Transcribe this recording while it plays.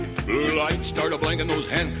Blue lights start a-blinking, those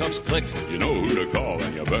handcuffs click. You know who to call,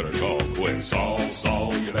 and you better call quick. Saul,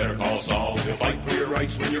 Saul, you better call Saul. He'll fight for your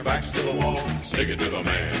rights when your back's to the wall. Stick it to the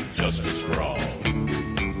man, Justice for all.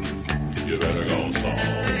 You better call Saul.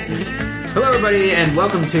 Hello, everybody, and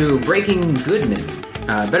welcome to Breaking Goodman,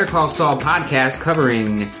 Better Call Saul podcast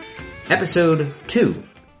covering episode 2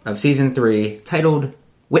 of season 3, titled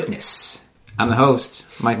Witness. I'm the host,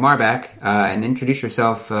 Mike Marbach, and introduce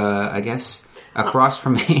yourself, I guess, across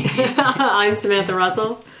from me. I'm Samantha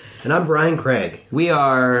Russell. And I'm Brian Craig. We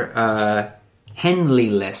are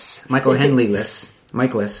Henley-less, Michael Henley-less,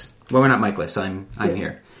 Mike-less. Well, we're not Mike-less, I'm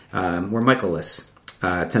here. We're Michael-less.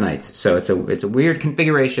 Tonight, so it's a weird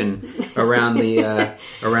configuration around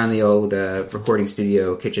the old recording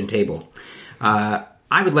studio kitchen table. I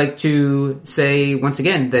would like to say once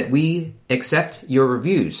again that we accept your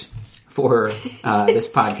reviews for this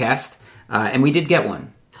podcast, and we did get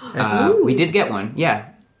one. We did get one, yeah.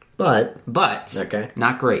 But okay.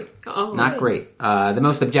 Not great. Oh, not great. The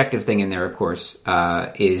most objective thing in there, of course,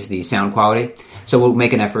 is the sound quality. So we'll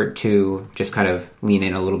make an effort to just kind of lean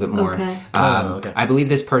in a little bit more. Okay. Okay. I believe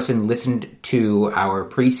this person listened to our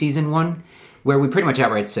preseason one, where we pretty much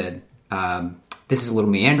outright said, this is a little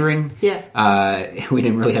meandering. Yeah. We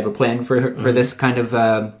didn't really have a plan for this kind of,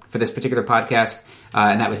 for this particular podcast,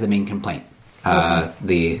 and that was the main complaint.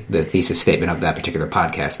 The thesis statement of that particular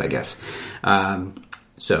podcast, I guess.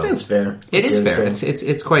 So that's fair. It is fair.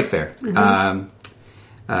 It's quite fair.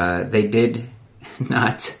 Mm-hmm. They did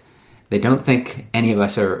not. They don't think any of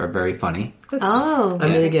us are very funny. Oh, I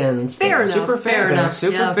mean, again, it's fair enough. Super fair. Fair enough.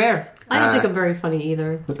 Super yeah. fair. I don't think I'm very funny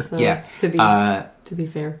either. So, Yeah. To be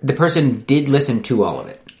fair, The person did listen to all of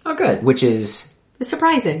it, Oh, good. which is it's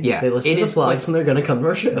surprising. yeah. They listen it to the is plugs and they're going to come to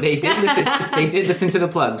our show. They did listen. They did listen to the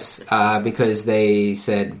plugs because they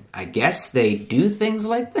said, "I guess they do things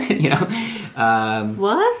like that," you know.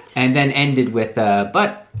 What? And then ended with,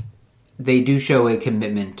 "But they do show a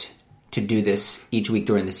commitment to do this each week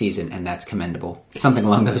during the season, and that's commendable." Something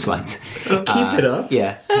along those lines. Keep it up.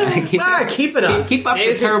 Yeah. Keep it up. Keep up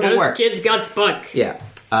the terrible those work. Kids got spunk. Yeah.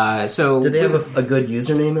 So Did they have a good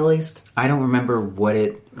username at least? I don't remember what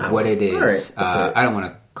it is. All right, that's all right. I don't want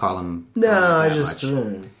to call them. No, I that just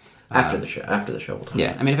much. after the show. After the show, we'll talk.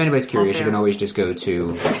 Yeah, I mean, if anybody's curious, you can always just go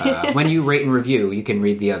to when you rate and review. You can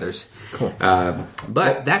read the others. Cool.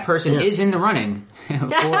 But that person is in the running for Our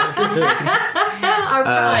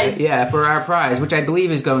prize. yeah, for our prize, which I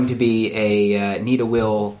believe is going to be a Nita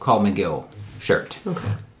Will Call McGill shirt. Okay.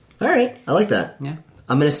 All right, I like that. Yeah.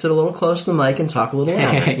 I'm going to sit a little close to the mic and talk a little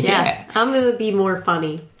louder. Yeah. I'm gonna be more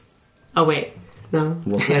funny. Oh wait, no.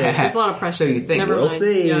 We'll see. There's a lot of pressure. So you think. Never We'll mind.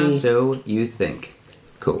 see. Yeah. So you think.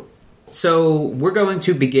 Cool. So we're going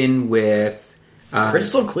to begin with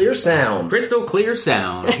Crystal clear sound. crystal clear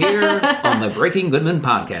sound here on the Breaking Goodman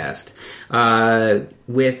podcast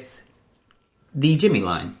with the Jimmy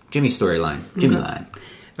storyline, Jimmy line.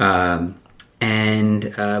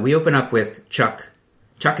 And we open up with Chuck.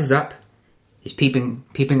 Chuck is up. He's peeping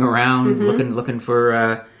around, looking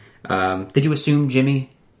for. Did you assume Jimmy?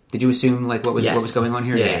 Did you assume like what was going on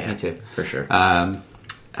here? Yeah, Me too, for sure. And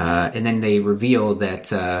then they reveal that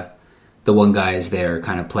the one guy is there,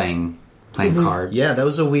 kind of playing cards. Yeah, that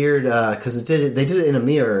was a weird because they did it in a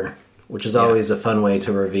mirror, which is always a fun way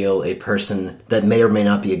to reveal a person that may or may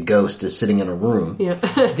not be a ghost is sitting in a room. Yeah.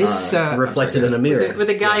 This reflected in a mirror. With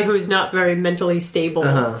a guy who's not very mentally stable.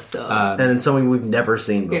 So And then something we've never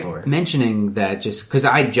seen before. mentioning that just because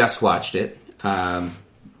I just watched it I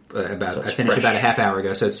finished fresh. about a half hour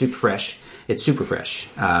ago, so it's super fresh. It's super fresh,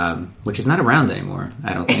 which is not around anymore.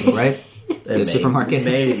 I don't think, right? The supermarket.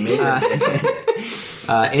 Maybe.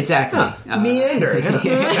 It's Acme. Meander. All right.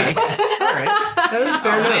 That was a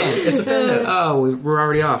fair note. It's a fair note. Oh, we're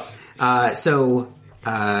already off. So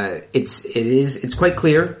it's quite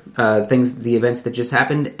clear the events that just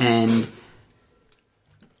happened, and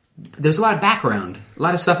there's a lot of background, a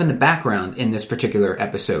lot of stuff in the background in this particular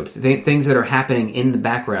episode. Things that are happening in the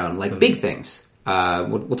background, like big things.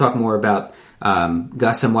 We'll talk more about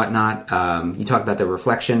Gus and whatnot. You talk about the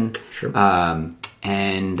reflection, Sure.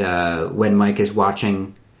 And when Mike is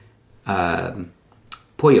watching Poyos,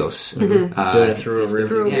 He's doing it through a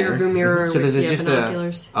through a mirror. So there's with just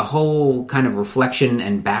binoculars. a whole kind of reflection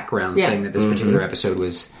and background thing that this particular episode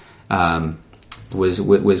was going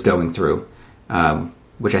through,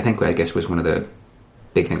 which I think was one of the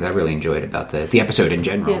big things I really enjoyed about the episode in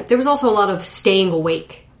general. Yeah, there was also a lot of staying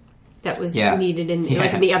awake that was needed in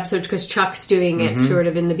the episode because Chuck's doing it sort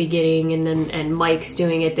of in the beginning, and Mike's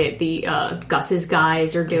doing it. The Gus's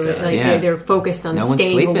guys are doing it. Like they're focused on No one's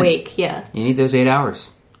staying sleeping. awake. Yeah, You need those 8 hours.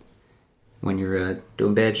 when you're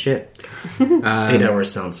doing bad shit. 8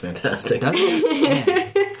 hours sounds fantastic. Doesn't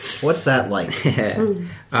it? Yeah. What's that like?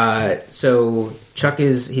 So Chuck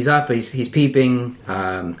he's up, he's peeping,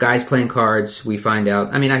 guy's playing cards. We find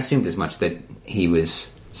out, I mean, I assumed as much that he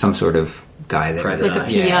was some sort of guy that... Private Like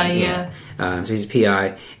a PI, yeah. So he's a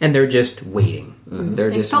PI, and they're just waiting. They're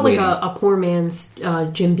It just felt waiting. like a poor man's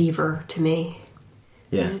Jim Beaver to me.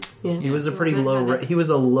 Yeah. Yeah. He was a pretty he was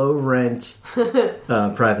a low rent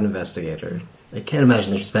private investigator. I can't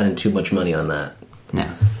imagine they're spending too much money on that. No.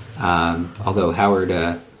 Although Howard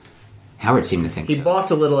seemed to think He so.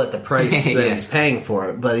 balked a little at the price that Yeah. he's paying for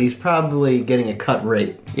it, but he's probably getting a cut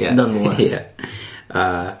rate nonetheless.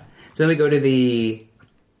 Yeah. So then we go to the...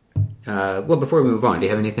 well, before we move on, do you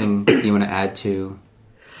have anything you want to add to...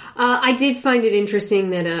 I did find it interesting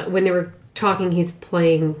that when they were talking, he's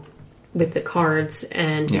playing with the cards,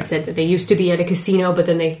 and he said that they used to be at a casino, but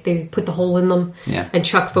then they put the hole in them. Yeah. And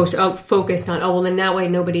Chuck focused on, well, then that way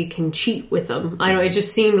nobody can cheat with them. I don't know, it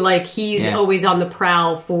just seemed like he's always on the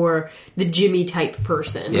prowl for the Jimmy type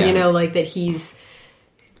person. Yeah. You know, like that he's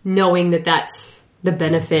knowing that that's the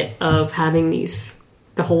benefit of having the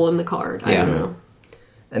hole in the card. I don't know.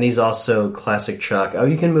 And he's also classic Chuck. Oh,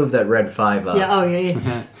 you can move that red 5 up. Yeah,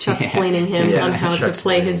 yeah. Chuck explaining him on how Chuck to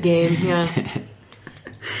play his game. Yeah.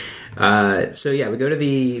 So we go to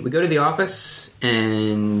the office,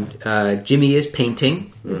 and Jimmy is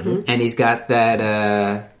painting, and he's got that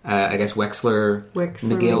I guess Wexler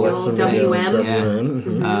McGill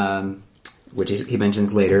WM. which he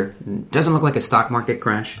mentions later. Doesn't look like a stock market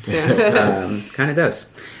crash. Kind of does.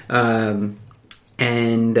 And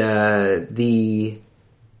the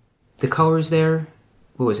colors there,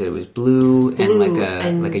 what was it? It was blue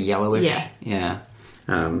and like a yellowish. Yeah.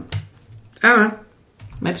 I don't know.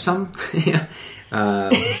 Maybe some. Maybe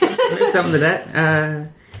something to that.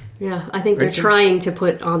 Yeah, I think they're trying to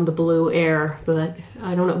put on the blue air, but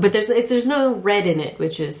I don't know. But there's no red in it,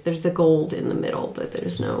 there's the gold in the middle, but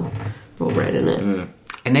there's no real red in it.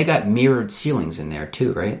 And they got mirrored ceilings in there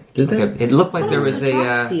too, right? Did they? It looked like there was a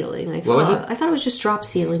drop ceiling. What was it? I thought it was just drop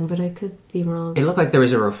ceiling, but I could be wrong. It looked like there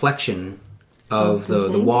was a reflection of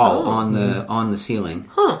the wall on the ceiling.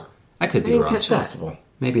 Huh? I could be didn't wrong. catch that. Possible.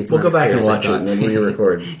 Maybe it's We'll not go as back clear and as I watch it thought. and then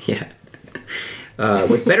re-record. Yeah.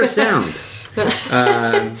 With better sound.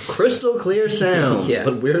 Crystal clear sound, Yeah.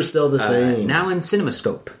 but we're still the same. Now in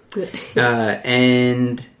CinemaScope.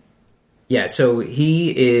 And yeah, so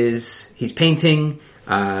he's painting,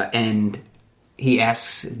 and he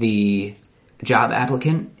asks the job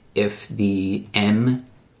applicant if the M,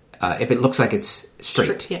 if it looks like it's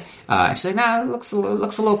straight. Yeah. She's like, nah, it looks a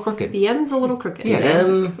little crooked. The M's a little crooked. Yeah.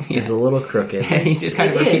 M is a little crooked. And he just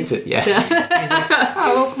kind of repeats it. Yeah. He's like,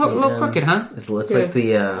 oh, a little crooked, huh? It's like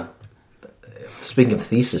the. Speaking of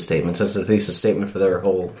thesis statements, that's a thesis statement for their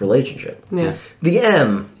whole relationship. Yeah. The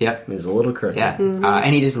M Yep. is a little crooked. Yeah.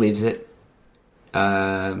 And he just leaves it.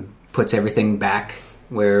 Puts everything back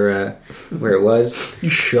where it was. He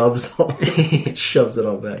shoves it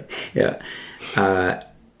all back. Yeah.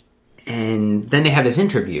 And then they have this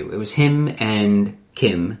interview. It was him and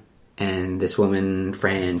Kim and this woman,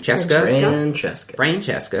 Francesca.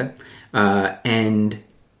 And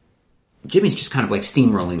Jimmy's just kind of like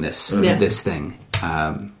steamrolling this thing.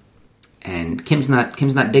 And Kim's not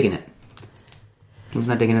digging it. Kim's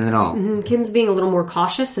not digging it at all. Kim's being a little more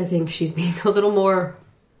cautious. I think she's being a little more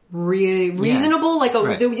reasonable, like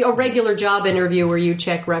a regular job interview where you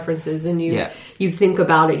check references and you think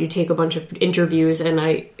about it. You take a bunch of interviews,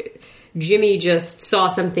 and Jimmy just saw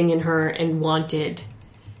something in her and wanted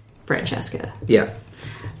Francesca. Yeah.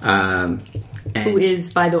 Who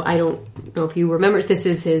is, by the way, I don't know if you remember, this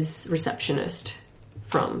is his receptionist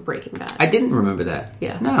from Breaking Bad. I didn't remember that.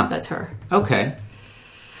 Yeah, No. that's her. Okay.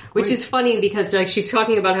 Which is funny because like she's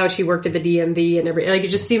talking about how she worked at the DMV and it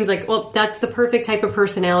just seems like, well, that's the perfect type of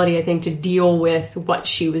personality, I think, to deal with what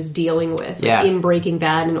she was dealing with in Breaking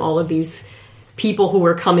Bad and all of these people who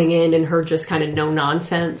were coming in and her just kind of no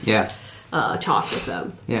nonsense talk with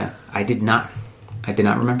them. Yeah. I did not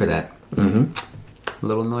remember that. A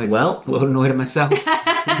little annoyed. Well, a little annoyed at myself.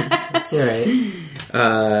 that's all right.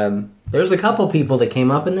 There's a couple people that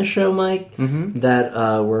came up in the show, Mike, that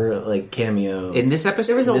were like cameos. In this episode?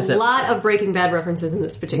 There was a lot of Breaking Bad references in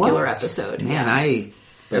this particular episode. Man, yes.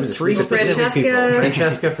 that was three specific people.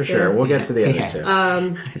 Francesca for sure. We'll get to the other two.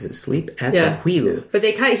 Is it sleep at the wheel? But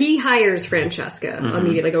he hires Francesca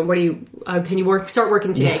immediately. Like, what do you? Can you start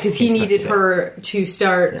working today? Because he needed her to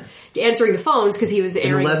start answering the phones because he was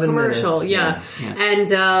airing a commercial. Minutes,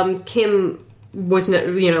 and Kim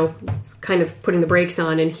wasn't, kind of putting the brakes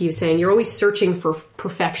on, and he was saying, you're always searching for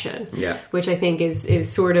perfection. Yeah. Which I think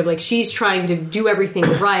is sort of like she's trying to do everything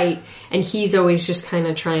right, and he's always just kind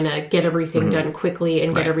of trying to get everything done quickly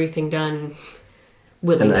and get everything done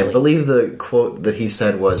willy-nilly. And I believe the quote that he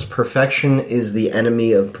said was, "Perfection is the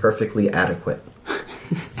enemy of perfectly adequate."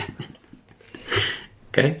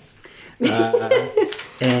 Okay.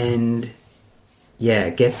 And yeah,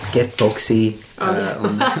 get folksy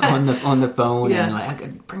on the phone and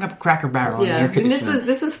like bring up a Cracker Barrel. Yeah, on the air and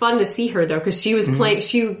this was fun to see her though, because she was playing.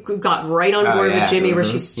 She got right on board with Jimmy, where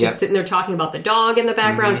she's just sitting there talking about the dog in the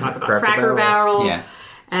background, talking about Cracker Barrel. Yeah.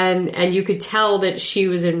 And you could tell that she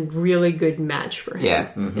was a really good match for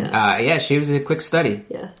him. Yeah. She was a quick study.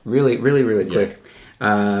 Yeah. Really quick.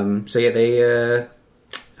 So yeah, they, I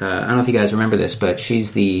don't know if you guys remember this, but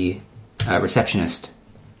she's the receptionist.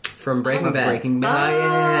 From Breaking Bad. Breaking Bad.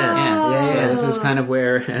 Oh. So this is kind of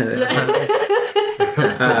where...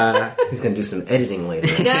 He's going to do some editing later.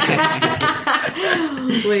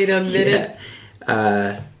 Wait a minute.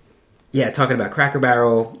 Yeah, talking about Cracker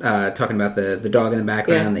Barrel, talking about the dog in the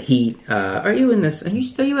background, the heat. Are you in this?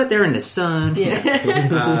 Are you out there in the sun?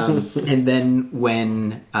 Yeah. And then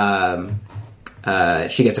when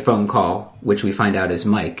she gets a phone call, which we find out is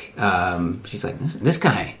Mike, she's like, "This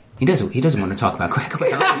guy, he doesn't want to talk about Cracker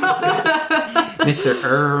Barrel." Mr.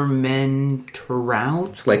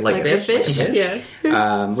 Ermentrout, like the fish, yeah.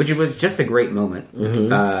 Which was just a great moment.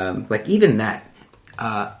 Like even that,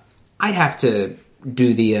 I'd have to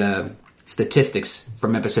do the statistics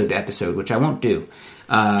from episode to episode, which I won't do.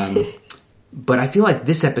 But I feel like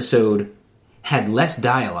this episode had less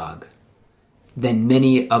dialogue than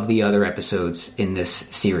many of the other episodes in this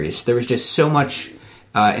series. There was just so much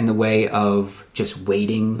in the way of just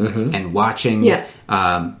waiting and watching. Yeah.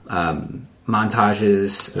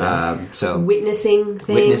 Montages. So witnessing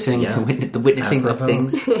things. The witnessing of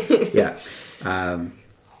things. Yeah.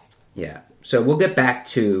 So we'll get back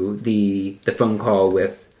to the phone call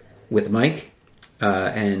with Mike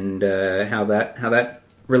and how that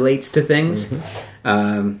relates to things.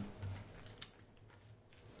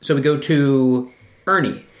 So we go to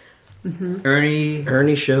Ernie.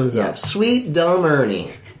 Ernie shows up. Sweet dumb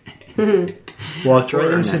Ernie. Walked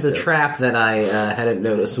right into the trap that I hadn't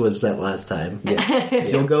noticed was set last time.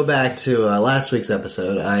 If you'll go back to last week's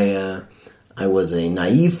episode, I was a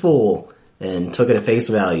naive fool and took it at face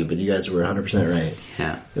value, but you guys were 100% right.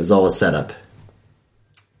 Yeah. It was all a setup.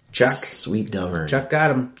 Chuck. Sweet dumb Ernie. Chuck got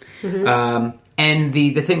him. And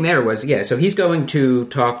the thing there was, so he's going to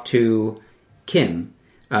talk to Kim.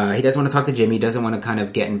 He doesn't want to talk to Jimmy. He doesn't want to kind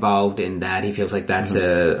of get involved in that. He feels like that's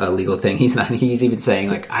a legal thing. He's even saying,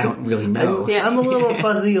 like, I don't really know. I'm a little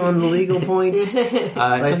fuzzy on the legal points.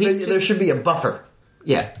 There should be a buffer.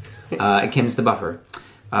 Yeah. Kim's the buffer.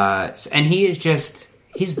 And he is just...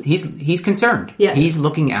 He's concerned. Yeah. He's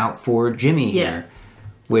looking out for Jimmy here,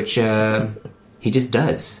 which he just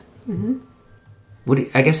does.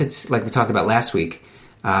 I guess it's like we talked about last week,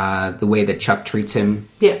 the way that Chuck treats him.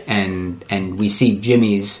 Yeah. And we see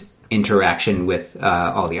Jimmy's interaction with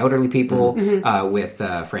all the elderly people, with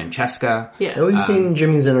Francesca. Yeah. We've seen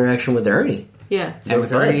Jimmy's interaction with Ernie. Yeah. And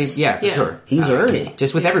with Ernie, for sure. He's Ernie.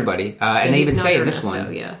 Just with everybody. And they even say in this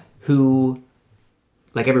one, who...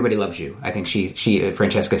 Like, everybody loves you. I think she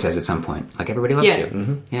Francesca says at some point, like, everybody loves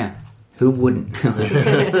you. Yeah. Who wouldn't?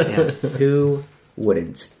 Who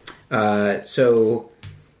wouldn't? So,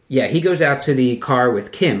 he goes out to the car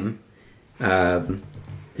with Kim.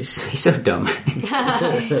 He's so dumb.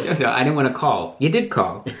 I didn't want to call. You did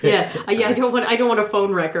call. I don't want a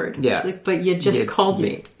phone record. Yeah. Like, but you just called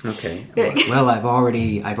me. Okay. Well, I've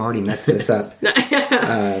already messed this up.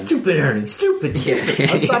 Stupid Ernie. Stupid.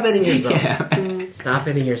 Stop hitting yourself. Yeah. Stop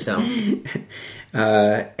hitting yourself.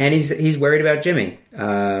 And he's worried about Jimmy.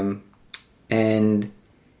 And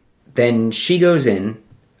then she goes in.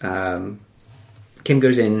 Kim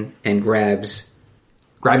goes in and grabs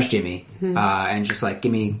Jimmy, and just like,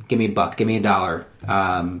 give me a buck, give me $1.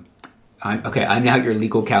 I'm now your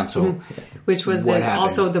legal counsel. Which was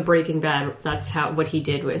also the Breaking Bad. That's what he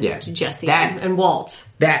did with Jesse and Walt.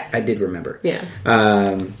 That I did remember. Yeah.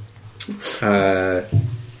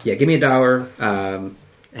 Give me $1.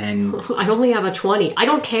 And I only have a 20. I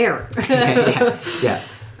don't care.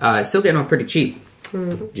 Still getting off pretty cheap,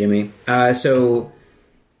 Jimmy. So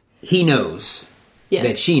he knows. Yeah.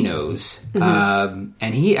 That she knows, and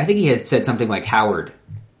I think he had said something like Howard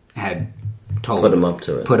had told put him up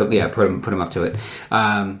to it. Put him up to it.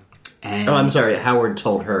 And I'm sorry. Howard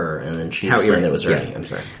told her, and then she explained it was Ernie. Yeah. I'm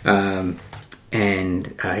sorry. And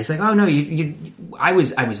he's like, "Oh no, I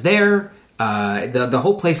was there. The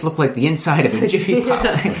whole place looked like the inside of a Jiffy Pop."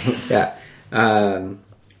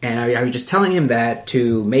 And I was just telling him that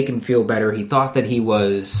to make him feel better. He thought that he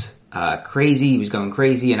was crazy. He was going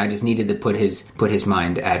crazy, and I just needed to put his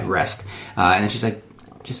mind at rest. And then she's like,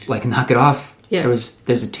 just like knock it off. Yeah.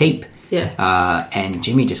 There's a tape. Yeah. And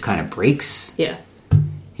Jimmy just kind of breaks. Yeah.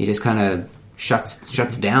 He just kind of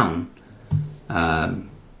shuts down. It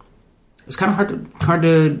was kind of hard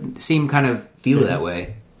to see him kind of feel that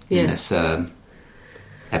way in this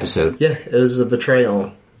episode. Yeah, it was a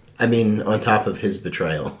betrayal. I mean, on top of his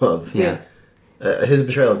betrayal of his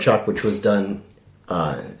betrayal of Chuck, which was done.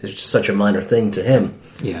 It's just such a minor thing to him.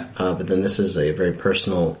 Yeah. But then this is a very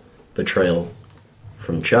personal betrayal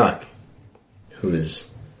from Chuck, who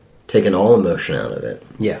has taken all emotion out of it.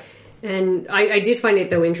 Yeah. And I did find it,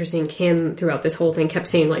 though, interesting. Kim, throughout this whole thing, kept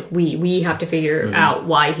saying, like, we have to figure out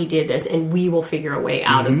why he did this, and we will figure a way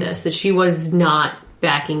out of this. That she was not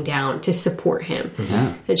backing down to support him.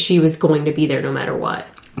 Yeah. That she was going to be there no matter what.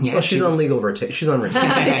 Yeah, Well, she's on legal retainer. She's on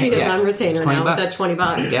retainer. She is on retainer now. $20. That's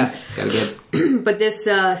 $20. Yeah, gotta get. But this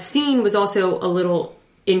scene was also a little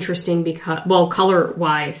interesting because, well,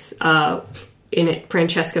 color-wise, in it,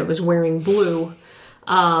 Francesca was wearing blue,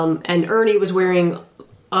 and Ernie was wearing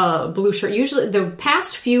a blue shirt. Usually, the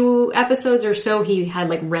past few episodes or so, he had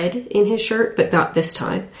like red in his shirt, but not this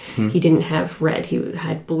time. He didn't have red. He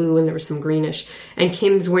had blue, and there was some greenish. And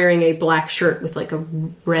Kim's wearing a black shirt with like a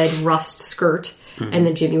red rust skirt, and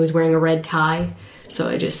then Jimmy was wearing a red tie. So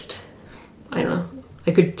I don't know.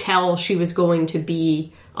 I could tell she was going to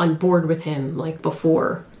be on board with him, like,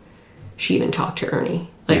 before she even talked to Ernie.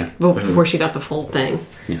 Like, before she got the full thing.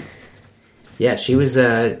 Yeah. Yeah, she was,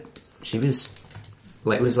 it was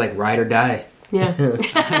like ride or die. Yeah.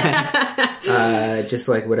 Just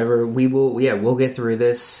like whatever, we'll get through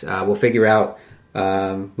this. We'll figure out,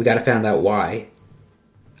 we gotta find out why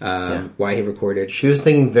he recorded. She was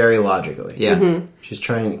thinking very logically. Yeah. She's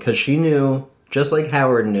trying, because she knew, just like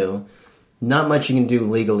Howard knew, not much you can do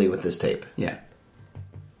legally with this tape. Yeah.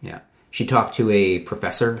 Yeah. She talked to a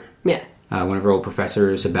professor. Yeah. One of her old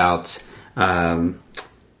professors about,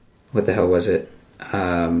 what the hell was it?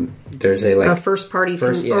 There's a first party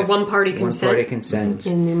or one party consent. One party consent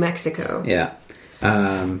in New Mexico. Yeah.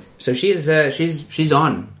 So she's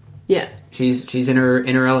on. Yeah. She's in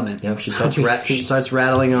her element. Yep. She starts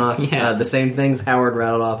rattling off the same things Howard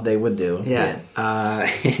rattled off they would do. Yeah.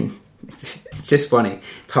 And it's just funny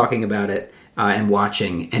talking about it and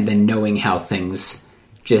watching, and then knowing how things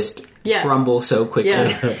just crumble so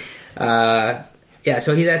quickly. Yeah.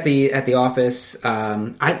 So he's at the office.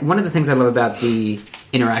 One of the things I love about the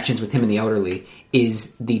interactions with him and the elderly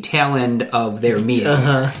is the tail end of their meetings.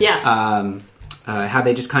 Yeah. How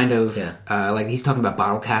they just kind of like he's talking about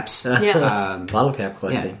bottle caps. Bottle cap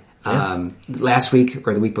collecting. Yeah. Last week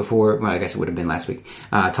or the week before, well, I guess it would have been last week,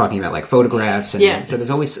 talking about like photographs. And so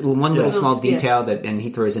there's always one little small detail and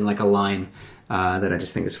he throws in like a line that I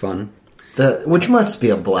just think is fun. Which must be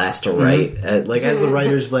a blast to write. As the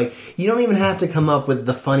writers, like, you don't even have to come up with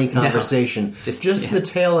the funny conversation. No, just the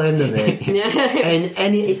tail end of it. And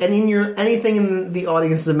anything in the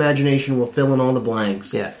audience's imagination will fill in all the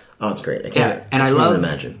blanks. Yeah. Oh, it's great. I can't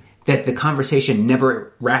imagine that the conversation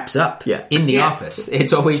never wraps up in the office.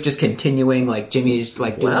 It's always just continuing, like Jimmy's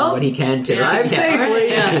like doing what he can to drive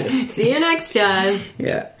safely. See you next time.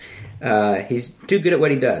 Yeah. He's too good at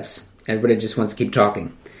what he does. Everybody just wants to keep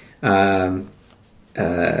talking. Then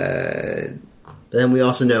we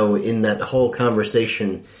also know in that whole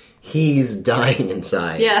conversation, he's dying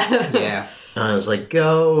inside. Yeah. I was like,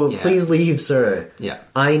 go, please leave, sir. Yeah.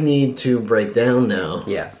 I need to break down now.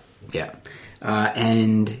 Yeah.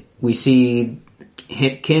 And we see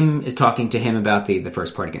Kim is talking to him about the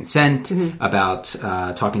first party consent, about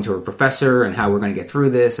talking to her professor and how we're going to get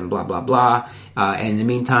through this and blah, blah, blah. And in the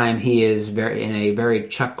meantime, he is in a very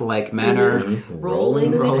Chuck-like manner.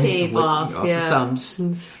 Rolling the tape off. Off the thumbs.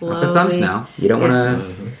 Slowly. Off the thumbs now. You don't want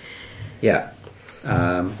to... Yeah.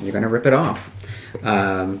 You're going to rip it off.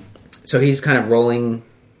 So he's kind of rolling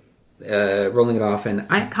it off. And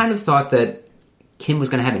I kind of thought that Kim was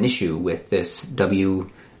going to have an issue with this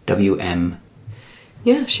WWM.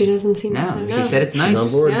 Yeah, she doesn't seem to. No, she said it's nice.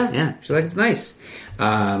 She's on board. Yeah, she's like, it's nice.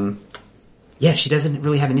 She doesn't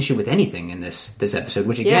really have an issue with anything in this episode,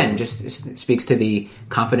 which again just speaks to the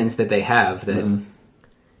confidence that they have that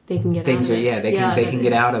they can get things out of this. They can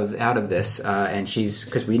get out of this, and she's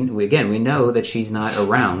because we know that she's not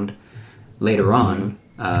around later on.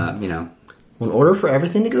 In order for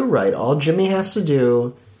everything to go right, all Jimmy has to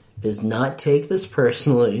do is not take this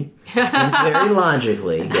personally, and very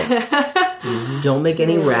logically. Don't make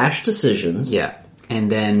any rash decisions. Yeah,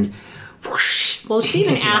 and then whoosh. Well, she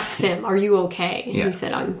even asks him, "Are you okay?" And he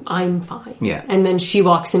said, "I'm fine." Yeah, and then she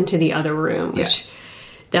walks into the other room, which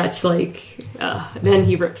That's like, then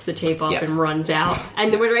he rips the tape off and runs out.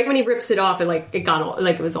 And then right when he rips it off, it got all,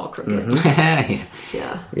 like it was all crooked. Yeah.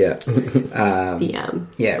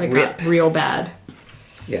 Got real bad.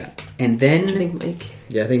 Yeah. And then I think Mike.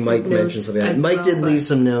 Yeah, I think Mike mentioned something. Mike did leave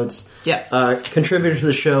some notes. Yeah. Contributor to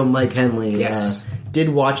the show, Mike Henley. Yes. Did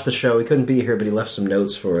watch the show. He couldn't be here, but he left some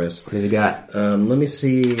notes for us. What has he got? Let me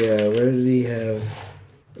see. Where did he have?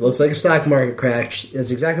 It looks like a stock market crash. That's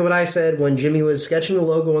exactly what I said when Jimmy was sketching the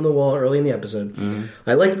logo on the wall early in the episode.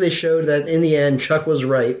 I like that they showed that in the end, Chuck was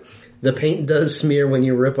right. The paint does smear when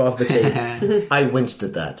you rip off the tape. I winced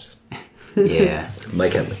at that. Yeah.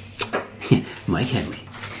 Mike Henley. Mike Henley.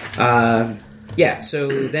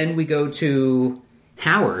 So then we go to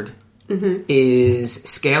Howard. Is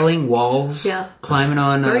scaling walls, climbing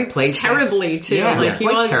on plates. Terribly, too. Yeah,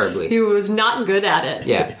 quite terribly. He was not good at it.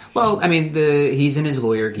 Yeah. Well, I mean, he's in his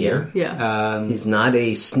lawyer gear. Yeah. He's not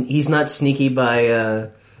sneaky by...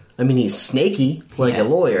 he's snaky, like a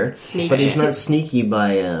lawyer, but he's not sneaky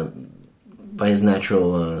by his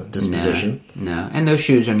natural disposition. No. And those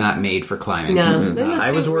shoes are not made for climbing. No.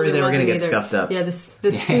 I was worried they were going to get scuffed up. Yeah, the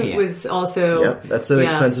suit was also... Yep, that's an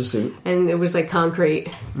expensive suit. And it was like concrete.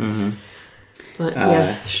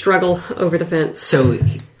 But struggle over the fence. So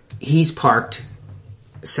he's parked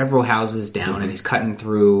several houses down and he's cutting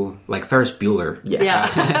through like Ferris Bueller.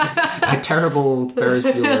 Yeah. A terrible Ferris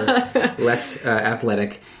Bueller, less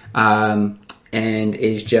athletic, and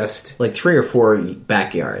is just... like 3 or 4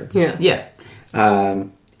 backyards. Yeah.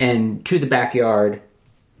 And to the back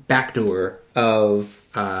door of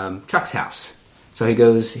Chuck's house. So he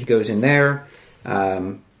goes in there,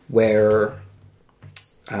 where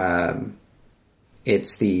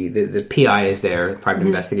it's the PI is there, the private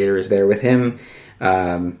investigator is there with him,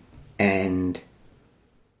 and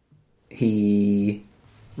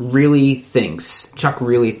Chuck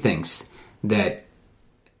really thinks that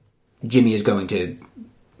Jimmy is going to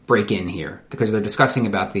break in here because they're discussing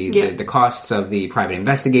about the costs of the private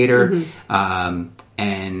investigator,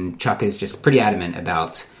 and Chuck is just pretty adamant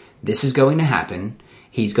about this is going to happen.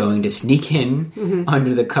 He's going to sneak in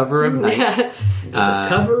under the cover of night. The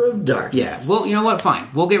cover of darkness. Yeah. Well, you know what? Fine.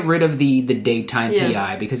 We'll get rid of the daytime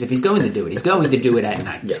PI because if he's going to do it, he's going to do it at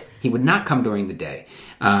night. Yeah. He would not come during the day.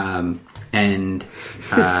 Then,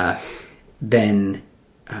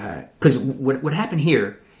 because what happened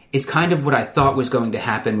here is kind of what I thought was going to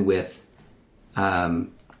happen with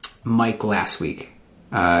Mike last week.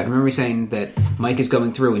 Remember me saying that Mike is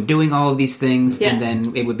going through and doing all of these things, and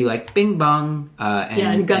then it would be like bing bong,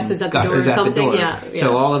 and Gus is at the door or something. Yeah.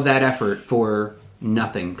 So all of that effort for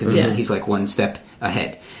nothing because he's like one step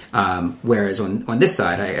ahead. Whereas on this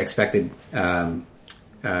side, I expected,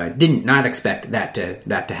 did not expect that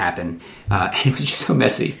to happen, and it was just so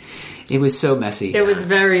messy. It was so messy. It was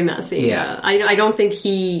very messy. Yeah. I don't think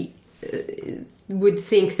he would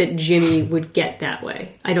think that Jimmy would get that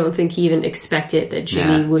way. I don't think he even expected that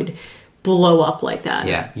Jimmy would blow up like that.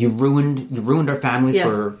 Yeah, you ruined our family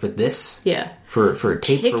for this. Yeah, for a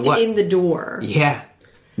tape kicked for what? In the door. Yeah,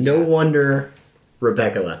 no wonder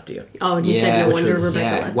Rebecca left you. Oh, and you said no wonder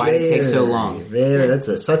Rebecca left. Why did it take so long?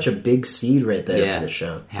 That's such a big seed right there for the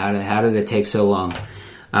show. How did it take so long?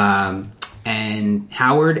 And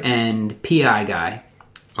Howard and PI guy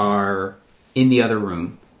are in the other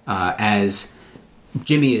room as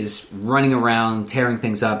Jimmy is running around, tearing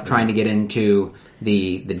things up, trying to get into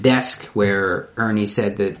the desk where Ernie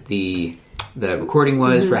said that the recording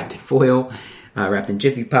was wrapped in foil, wrapped in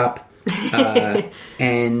Jiffy Pop,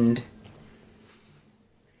 and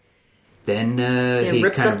then he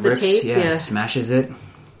rips kind up of the tape, smashes it,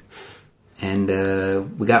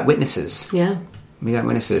 and we got witnesses. Yeah, we got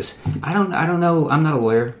witnesses. I don't know. I'm not a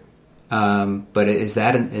lawyer. But is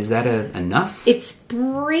that enough? It's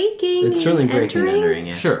breaking. It's certainly breaking and entering.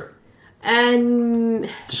 Yeah. Sure. And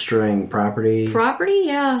destroying property.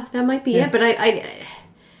 Yeah, that might be it. But I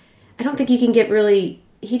don't think you can get really.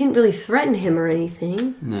 He didn't really threaten him or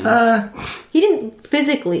anything. No. He didn't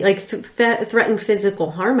physically threaten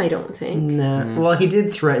physical harm. I don't think. No. Well, he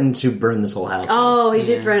did threaten to burn this whole house. Oh, he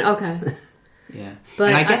did threaten. Okay. Yeah, but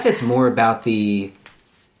and I guess it's more about the.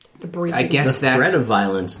 I guess the threat of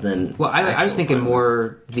violence than. Well, I was thinking violence.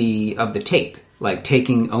 More of the tape, like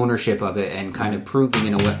taking ownership of it and kind of proving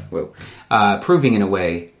in a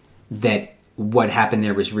way that what happened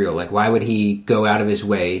there was real. Like, why would he go out of his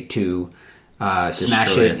way to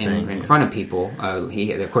smash it in front of people.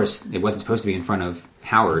 Of course, it wasn't supposed to be in front of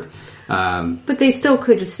Howard. But they still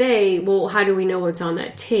could say, well, how do we know what's on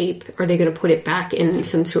that tape? Are they going to put it back in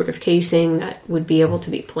some sort of casing that would be able to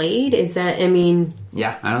be played? Is that, I mean...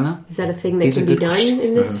 Yeah, I don't know. Is that a thing that can be done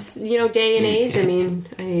in this, day and age? I mean,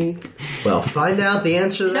 Well, find out the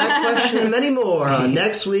answer to that question and many more on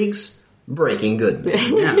next week's Breaking Good.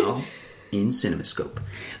 Now, in CinemaScope.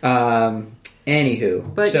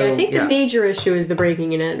 Anywho. But I think the major issue is the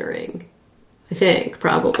breaking and entering. I think,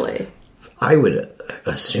 probably. I would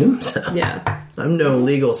assume so. Yeah. I'm no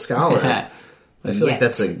legal scholar. I feel like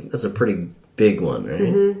that's a pretty big one, right?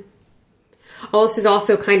 Mm-hmm. Well, this is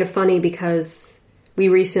also kind of funny because we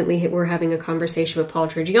recently were having a conversation with Paul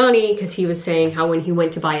Trigiani because he was saying how when he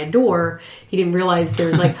went to buy a door, he didn't realize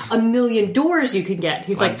there's like 1 million doors you could get.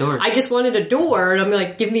 He's like, doors. I just wanted a door. And I'm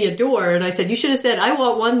like, give me a door. And I said, you should have said, I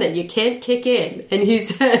want one that you can't kick in. And he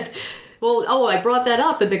said, well, I brought that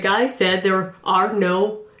up. And the guy said there are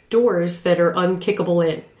no doors that are unkickable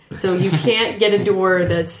in. So you can't get a door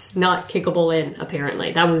that's not kickable in,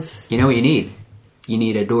 apparently. That was... You know what you need? You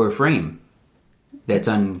need a door frame that's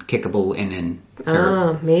unkickable in.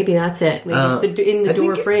 Maybe that's it. Maybe it's in the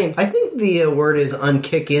door frame. I think the word is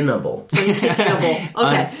unkickinable. Unkickable.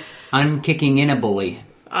 Okay. Unkickinginably.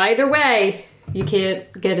 Either way, you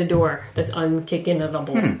can't get a door that's unkickinable.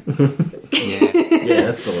 Yeah,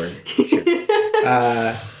 that's the word.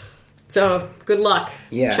 Sure. So, good luck,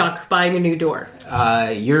 Chuck, buying a new door.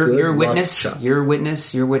 Your witness. Your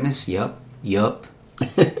witness. Yup.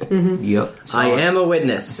 Mm-hmm. Yep. So I am a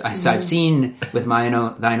witness. I've seen with thine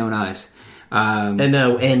own eyes.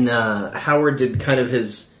 And Howard did kind of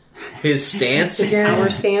his stance again.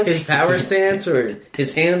 His power stance, or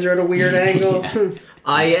his hands are at a weird angle. Yeah.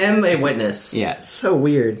 I am a witness. Yeah. It's so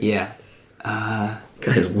weird. Yeah.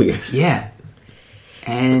 Guy's weird. Yeah.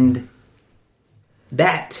 And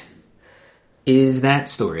that is that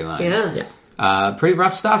storyline. Yeah. Pretty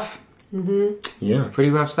rough stuff. Mm-hmm. Yeah, pretty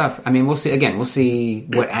rough stuff. I mean, we'll see. Again, we'll see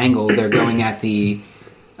what angle they're going at the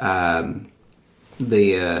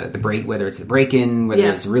break. Whether it's the break-in, whether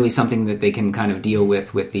it's really something that they can kind of deal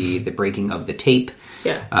with the breaking of the tape.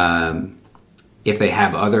 Yeah. If they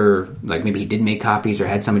have other, like maybe he did make copies or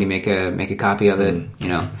had somebody make a copy of it.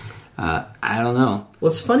 I don't know.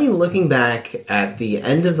 Well, it's funny looking back at the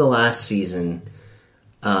end of the last season.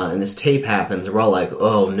 And this tape happens, we're all like,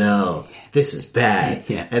 oh no, this is bad.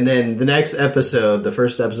 Yeah. And then the next episode, the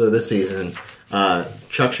first episode of this season,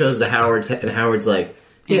 Chuck shows to Howard, and Howard's like,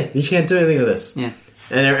 yeah, you can't do anything with this. Yeah.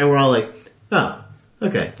 And we're all like, oh,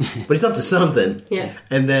 okay. But he's up to something. Yeah.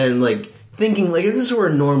 And then, like, thinking, like, if this were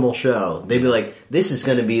a normal show, they'd be like, this is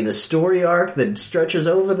going to be the story arc that stretches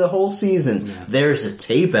over the whole season. Yeah. There's a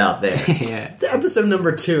tape out there. Yeah. Episode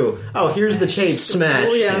number 2. Oh, here's the tape. Smash.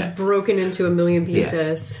 Oh, yeah. Broken into 1 million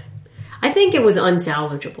pieces. Yeah. I think it was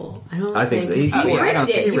unsalvageable. I think so. He ripped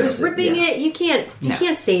it. He was ripping it. You can't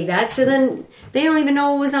save that. So then they don't even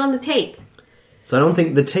know what was on the tape. So I don't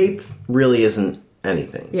think the tape really isn't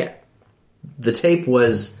anything. Yeah. The tape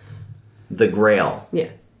was the grail. Yeah.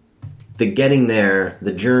 The getting there,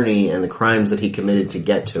 the journey, and the crimes that he committed to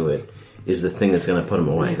get to it is the thing that's going to put him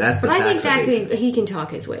away. That's the tax I think he can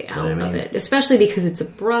talk his way out of it, especially because it's a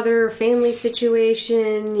brother family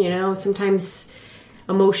situation. Sometimes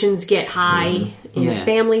emotions get high in a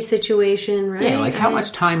family situation, right? Yeah, like how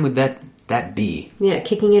much time would that be? Yeah,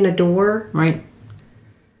 kicking in a door, right?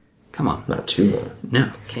 Come on, not too long.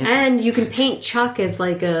 No, can't. And you can paint Chuck as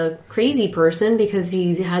like a crazy person because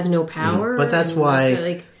he has no power. But that's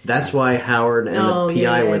why. That's why Howard and the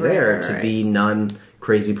PI were there to be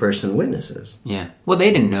non-crazy person witnesses. Yeah. Well,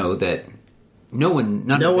 they didn't know that. No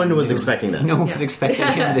one was expecting that. No one was expecting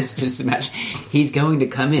him. This just imagine he's going to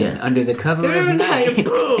come in under the cover of night.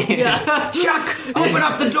 Boom! Chuck, open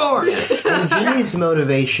up the door. And Jimmy's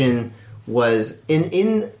motivation was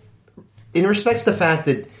in respect to the fact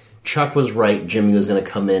that Chuck was right. Jimmy was going to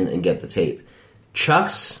come in and get the tape.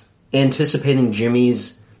 Chuck's anticipating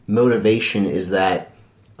Jimmy's motivation is that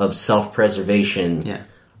of self-preservation. Yeah.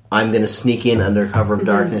 I'm going to sneak in under cover of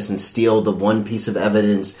darkness and steal the one piece of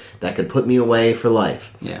evidence that could put me away for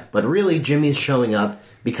life. Yeah. But really, Jimmy's showing up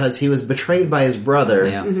because he was betrayed by his brother,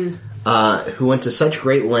 who went to such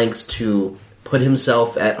great lengths to put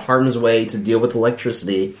himself at harm's way to deal with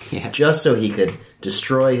electricity, just so he could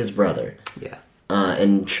destroy his brother. Yeah.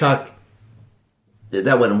 And Chuck,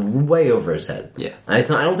 that went way over his head. Yeah. I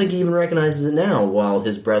don't think he even recognizes it now, while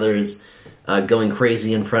his brother's going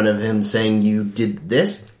crazy in front of him, saying, "You did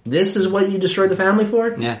this? This is what you destroyed the family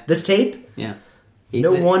for? Yeah. This tape? Yeah.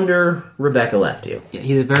 No wonder Rebecca left you." Yeah,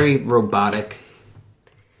 he's a very robotic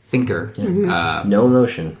thinker. Yeah. No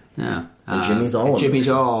emotion. No. Jimmy's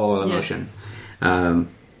all emotion.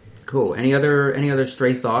 Cool. Any other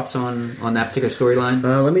stray thoughts on that particular storyline?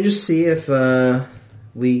 Let me just see if I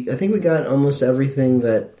think we got almost everything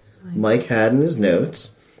that Mike had in his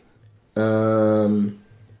notes. So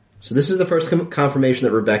this is the first confirmation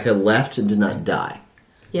that Rebecca left and did not die.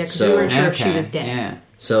 Yeah, because we weren't sure if she was dead. Yeah.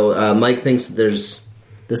 So Mike thinks this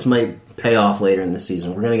might pay off later in the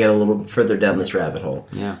season. We're going to get a little further down this rabbit hole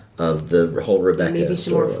of the whole Rebecca Maybe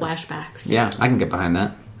some more storyline. flashbacks. Yeah, I can get behind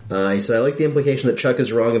that. He said, I like the implication that Chuck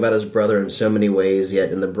is wrong about his brother in so many ways,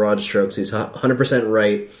 yet in the broad strokes he's 100%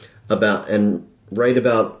 right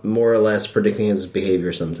about more or less predicting his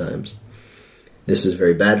behavior sometimes. This is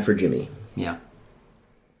very bad for Jimmy. Yeah.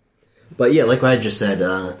 But yeah, like what I just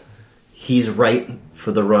said, he's right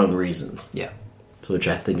for the wrong reasons. Yeah. So which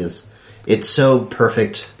I think it's so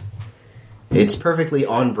perfect. It's perfectly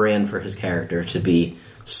on brand for his character to be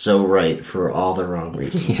so right for all the wrong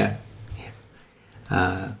reasons. Yeah.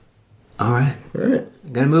 All right.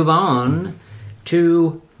 Gonna move on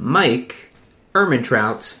to Mike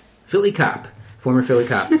Ehrmantraut, Philly cop, former Philly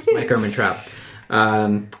cop, Mike Ehrmantraut.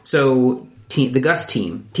 So the Gus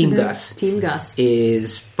team, Team Gus,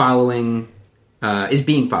 is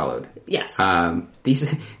being followed. Yes. These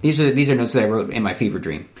are notes that I wrote in my fever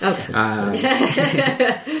dream. Okay.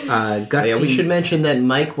 Gus team. We should mention that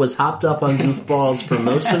Mike was hopped up on goofballs for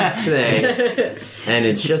most of today, and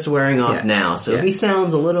it's just wearing off now. So if he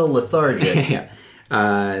sounds a little lethargic,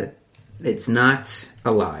 it's not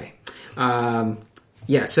a lie.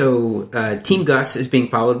 So Team Gus is being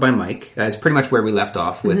followed by Mike. It's pretty much where we left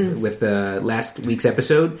off with last week's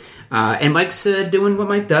episode, and Mike's doing what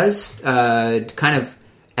Mike does, kind of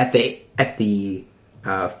at the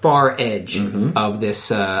far edge of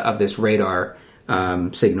this radar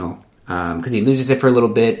signal, because he loses it for a little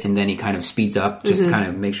bit and then he kind of speeds up just to kind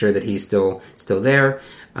of make sure that he's still there,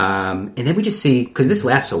 and then we just see, because this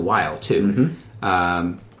lasts a while too.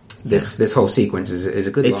 This whole sequence is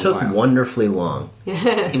a good long while. It took wonderfully long.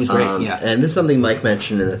 It was great, and this is something Mike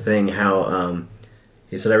mentioned in the thing, how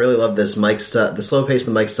he said, I really love this Mike stuff, the slow pace of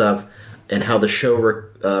the Mike stuff, and how the show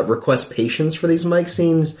requests patience for these Mike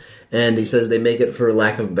scenes, and he says they make it, for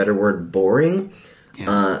lack of a better word, boring.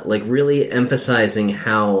 Like really emphasizing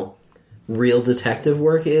how real detective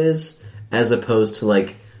work is, as opposed to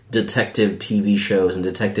like detective TV shows and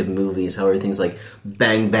detective movies, how everything's like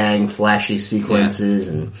bang bang, flashy sequences,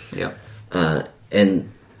 and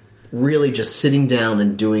really just sitting down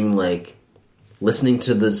and doing like listening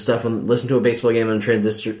to the stuff, and listen to a baseball game on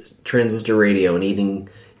transistor radio, and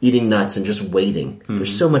eating nuts and just waiting.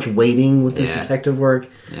 There's so much waiting with this detective work.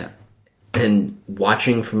 Yeah. And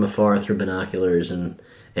watching from afar through binoculars and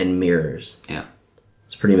mirrors. Yeah.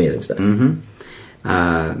 It's pretty amazing stuff.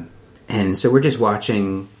 And so we're just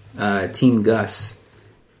watching Team Gus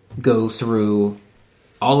go through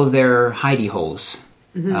all of their hidey holes.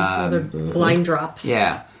 All their blind drops.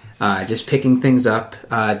 Yeah. Just picking things up.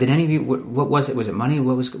 Did any of you? What was it? Was it money?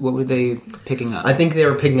 What were they picking up? I think they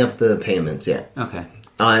were picking up the payments. Yeah. Okay.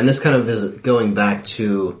 And this kind of is going back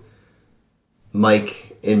to Mike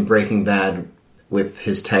in Breaking Bad with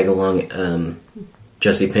his tag along,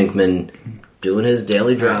 Jesse Pinkman doing his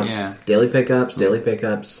daily drops, daily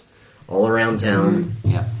pickups, all around town.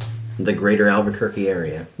 Yeah. The greater Albuquerque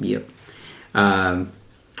area. Yep.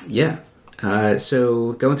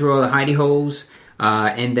 So going through all the hidey holes.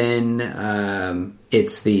 And then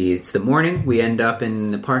it's the morning. We end up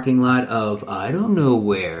in the parking lot of I don't know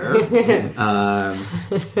where.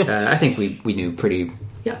 I think we knew pretty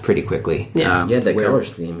quickly. Yeah, the color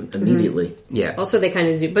scheme immediately. Yeah. Also, they kind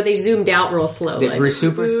of zoomed out real slow. They were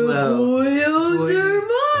super slow.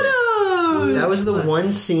 That was the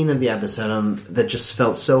one scene of the episode that just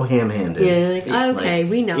felt so ham-handed. Yeah, okay,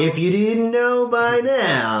 we know. If you didn't know by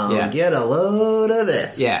now, get a load of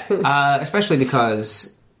this. Yeah, especially because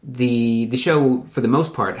the show, for the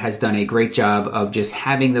most part, has done a great job of just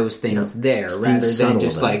having those things there, rather than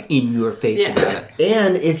just like in your face about it.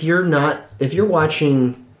 And if you're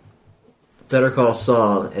watching Better Call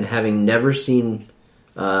Saul and having never seen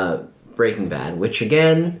Breaking Bad, which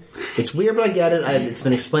again, it's weird, but I get it. It's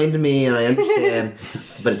been explained to me, and I understand,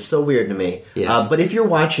 but it's so weird to me. Yeah. But if you're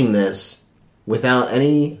watching this without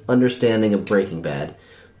any understanding of Breaking Bad,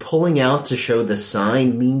 pulling out to show the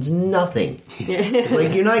sign means nothing.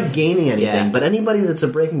 Like, you're not gaining anything. Yeah. But anybody that's a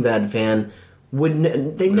Breaking Bad fan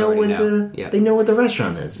they know what the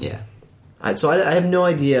restaurant is. Yeah. So I have no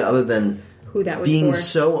idea, other than who that was being for.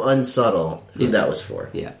 so unsubtle, who that was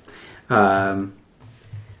for. Yeah.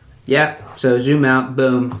 So zoom out,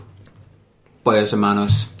 boom, Pollos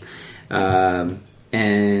Hermanos,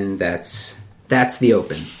 and that's that's the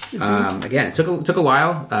open. Again, it took a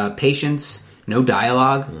while. Patience, no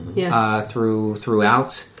dialogue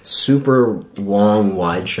throughout. Super long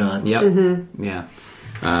wide shots. Yep. Mm-hmm. Yeah.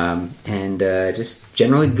 And just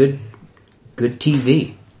generally good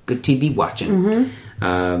TV. Good TV watching.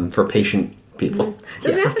 For patient people.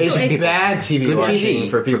 It's bad TV good watching TV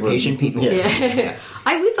for people. For patient people. Yeah.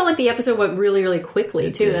 We felt like the episode went really, really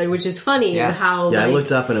quickly, too, which is funny. Yeah. How, I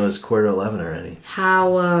looked up and it was 11:15 already.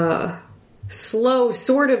 How slow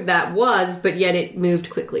sort of that was, but yet it moved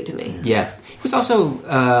quickly to me. Yeah. It was also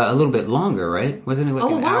a little bit longer, right? Wasn't it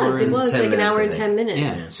like an hour? It was 10 like an hour and minutes, 10 minutes.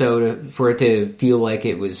 Yeah. So for it to feel like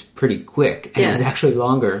it was pretty quick, and it was actually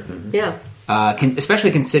longer. Yeah.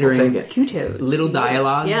 Especially considering Kudos. little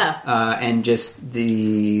dialogue, and just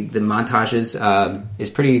the montages is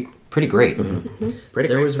pretty great. Pretty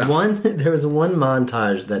There great was stuff. one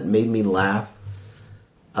montage that made me laugh,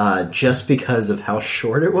 just because of how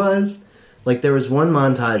short it was. Like, there was one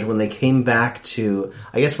montage when they came back to,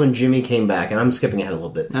 I guess when Jimmy came back, and I'm skipping ahead a little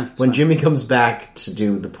bit. No, when Jimmy comes back to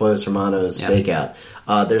do the Pollos Hermanos stakeout,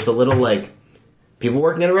 there's a little, like, people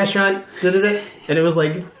working at a restaurant, and it was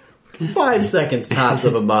like 5 seconds tops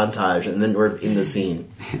of a montage, and then we're in the scene.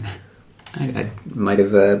 I might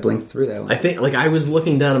have blinked through that one. I think, like, I was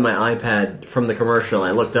looking down at my iPad from the commercial,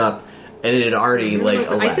 and I looked up, and it had already, like, I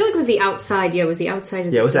feel like it was the outside. Yeah, it was the outside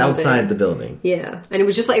of the building. it was outside the building. Yeah. And it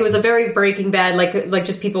was just like, it was a very Breaking Bad, like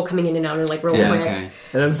just people coming in and out and like real quick. Okay.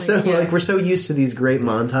 And I'm so, we're so used to these great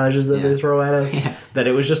montages that they throw at us, that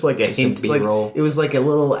it was just like a hint. Like, it was like a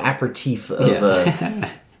little aperitif of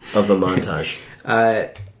the montage.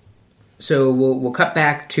 So we'll cut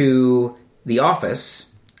back to the office,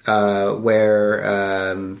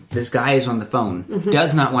 where this guy is on the phone,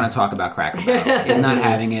 does not want to talk about Cracker Barrel, is not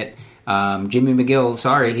having it. Jimmy McGill,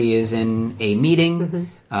 sorry, he is in a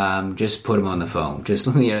meeting. Just put him on the phone. Just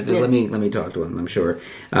let me talk to him. I'm sure.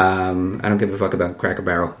 I don't give a fuck about Cracker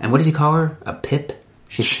Barrel. And what does he call her? A pip?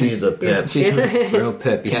 She's a pip. She's a real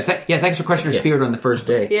pip. Yeah. Thanks for crushing her spirit on the first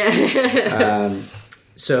day. Yeah.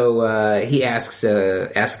 So he asks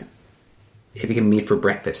if he can meet for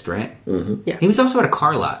breakfast, right? Mm-hmm. Yeah. He was also at a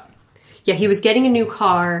car lot. Yeah, he was getting a new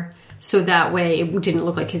car, so that way it didn't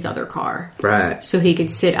look like his other car. Right. So he could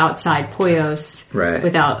sit outside Pollos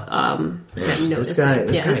without noticing.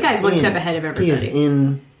 This guy's one step ahead of everybody. He is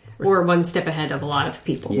in, or one step ahead of a lot of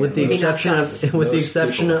people. with the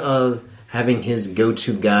exception of having his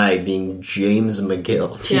go-to guy being James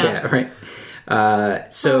McGill. Yeah, right.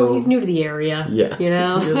 So he's new to the area. Yeah, you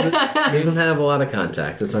know, he doesn't have a lot of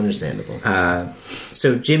contacts. It's understandable.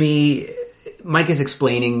 So Mike is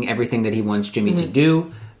explaining everything that he wants Jimmy to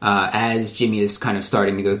do. As Jimmy is kind of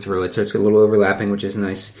starting to go through it, so it's a little overlapping, which is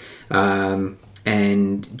nice.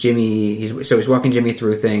 And Jimmy, he's walking Jimmy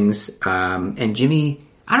through things, and Jimmy,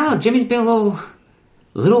 I don't know, Jimmy's been a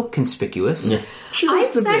little conspicuous. Yeah.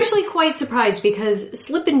 I was actually quite surprised because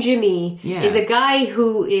Slippin' Jimmy is a guy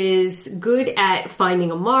who is good at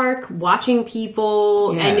finding a mark, watching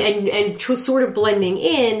people, and sort of blending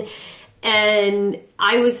in. And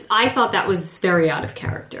I thought that was very out of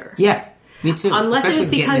character. Yeah. Me too. Unless it was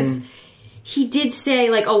because he did say,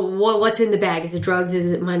 like, oh, what's in the bag? Is it drugs? Is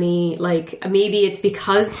it money? Like, maybe it's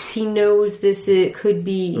because he knows it could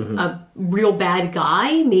be a real bad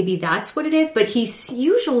guy. Maybe that's what it is. But he's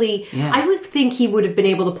usually, I would think he would have been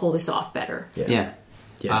able to pull this off better. Yeah.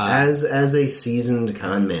 As a seasoned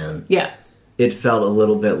con man, it felt a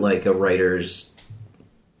little bit like a writer's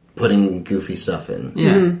putting goofy stuff in.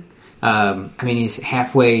 Yeah. Mm-hmm. I mean, he's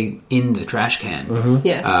halfway in the trash can. Mm-hmm.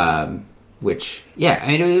 Yeah. Which, I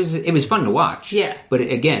mean, it was fun to watch. Yeah. But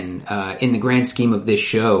again, in the grand scheme of this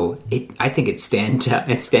show, I think it stands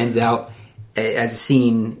out as a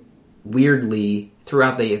scene weirdly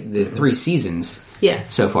throughout the 3 seasons. Yeah.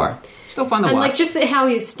 So far, still fun to watch. And like just how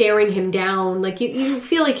he's staring him down, like you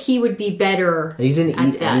feel like he would be better. He didn't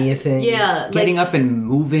eat anything. Yeah. Getting up and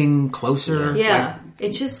moving closer. Yeah.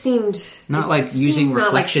 It just seemed not like using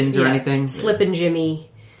reflections or anything. Slippin' Jimmy.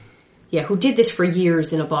 Yeah, who did this for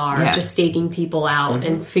years in a bar, just staking people out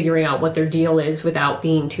and figuring out what their deal is without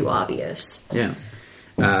being too obvious. Yeah.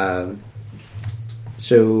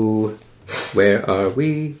 So, where are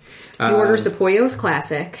we? He orders the Pollos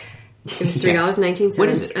Classic. It was $3.19. What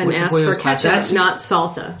is it? And asked for ketchup, not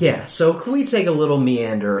salsa. Yeah, so can we take a little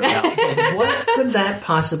meander about what could that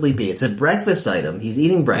possibly be? It's a breakfast item. He's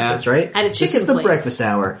eating breakfast, right? At a chicken place. This is the breakfast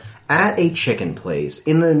hour at a chicken place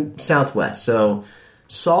in the Southwest. So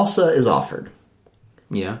salsa is offered.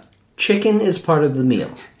 Yeah. Chicken is part of the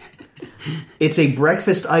meal. It's a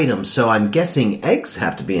breakfast item, so I'm guessing eggs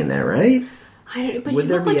have to be in there, right? But it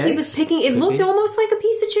looked like he was picking. It looked almost like a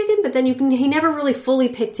piece of chicken, but then he never really fully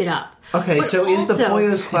picked it up. Okay, but so is the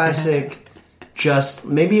Pollo's Classic just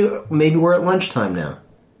maybe we're at lunchtime now?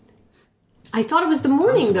 I thought it was the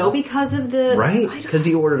morning though because of the because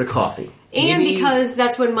he ordered a coffee. And because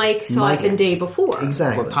that's when Mike saw it the day before.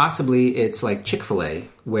 Exactly. Or possibly it's like Chick-fil-A,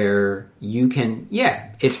 where you can,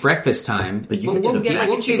 it's breakfast time. But we'll get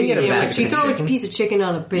like a chicken sandwich. You throw a piece of chicken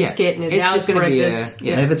on a biscuit and now it's breakfast.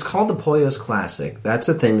 And if it's called the Pollo's Classic, that's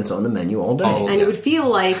a thing that's on the menu all day. And it would feel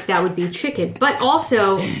like that would be chicken. But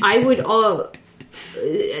also, I would...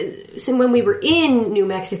 when we were in New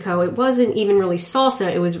Mexico, it wasn't even really salsa.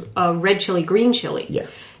 It was red chili, green chili. Yeah.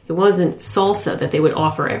 It wasn't salsa that they would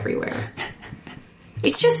offer everywhere.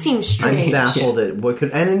 It just seems strange. I'm baffled at what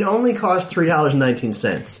could... And it only cost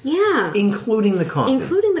 $3.19. Yeah. Including the coffee.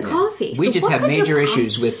 Coffee. We just have major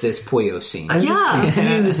issues with this Pollo scene. I'm just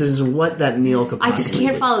confused as what that meal could possibly I just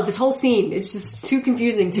can't follow this whole scene. It's just too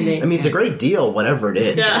confusing to me. I mean, it's a great deal, whatever it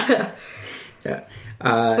is. Yeah.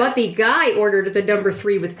 But the guy ordered the number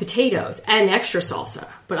 3 with potatoes and extra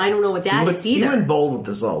salsa. But I don't know what that is either. He went bold with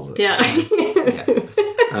the salsa. Yeah.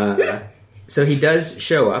 So he does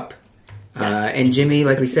show up. And Jimmy,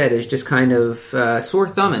 like we said, is just kind of sore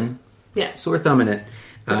thumbing it.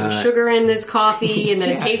 Sugar in this coffee, and then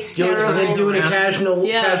it tastes terrible. And then doing a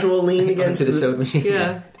casual lean against the soda machine.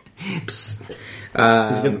 Yeah. He's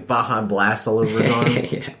got the Baja Blast all over his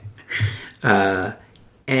arm.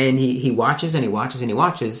 And he watches and he watches and he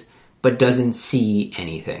watches, but doesn't see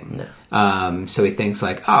anything. No. So he thinks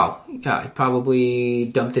like, he probably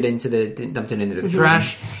dumped it into the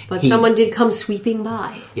trash. But someone did come sweeping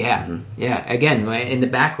by. Yeah, yeah. Again, in the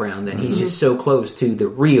background, that he's just so close to the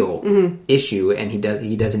real issue, and he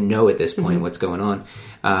doesn't know at this point what's going on.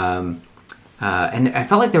 And I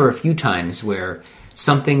felt like there were a few times where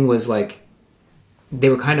something was like, they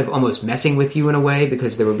were kind of almost messing with you in a way,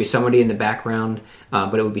 because there would be somebody in the background,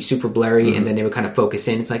 but it would be super blurry, and then they would kind of focus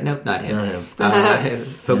in. It's like, nope, not him.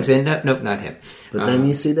 Focus in, nope, not him. But then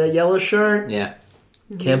you see that yellow shirt. Yeah.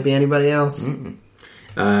 Can't be anybody else.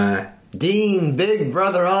 Dean, Big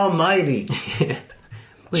Brother Almighty.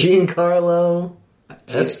 Giancarlo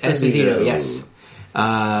Esposito. Yes.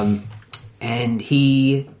 And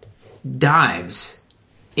he dives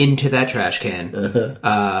into that trash can,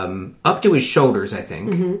 up to his shoulders, I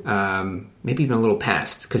think. Maybe even a little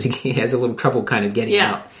past, because he has a little trouble kind of getting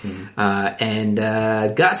out. And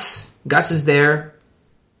Gus is there.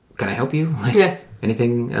 Can I help you?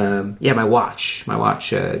 Anything? My watch.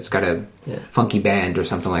 It's got a funky band or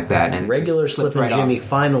something like that. And regular Slippin' Jimmy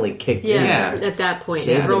finally kicked in. Yeah, at that point,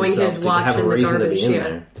 throwing his watch in the garbage.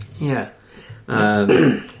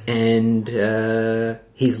 And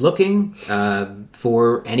he's looking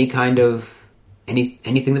for any kind of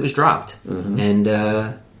anything that was dropped, and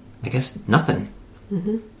I guess nothing.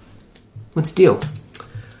 What's the deal?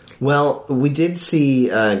 Well, we did see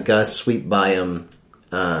Gus sweep by him.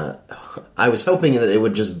 I was hoping that it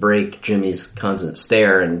would just break Jimmy's constant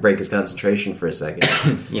stare and break his concentration for a second.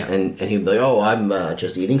 And he'd be like, "Oh, I'm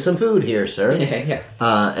just eating some food here, sir."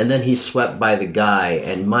 And then he swept by the guy,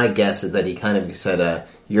 and my guess is that he kind of said,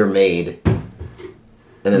 "You're made."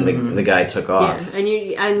 And then the guy took off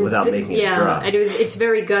without making his drop. And it's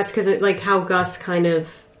very Gus, because like how Gus kind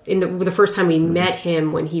of, in the first time we met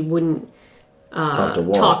him, when he wouldn't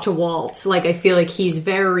talk to Walt. Like, I feel like he's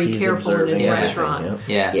very careful in his restaurant.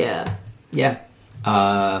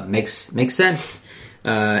 Makes sense.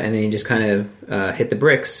 And then he just kind of hit the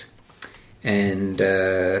bricks. And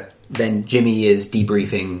then Jimmy is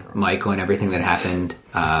debriefing Mike on everything that happened.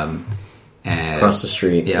 Across the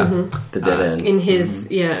street. The dead end. In his,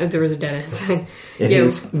 there was a dead end sign. In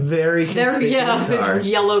his very car. His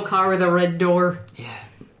yellow car with a red door. Yeah.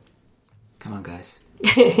 Come on, guys.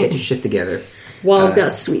 Get your shit together. While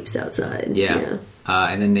Gus sweeps outside.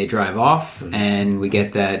 And then they drive off, and we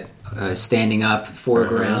get that standing up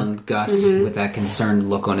foreground Gus with that concerned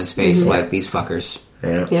look on his face, like, these fuckers.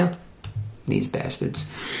 Yeah. These bastards.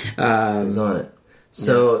 He's on it.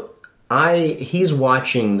 So he's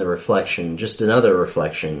watching the reflection, just another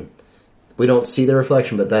reflection. We don't see the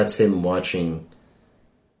reflection, but that's him watching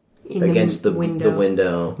against the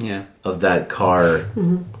window of that car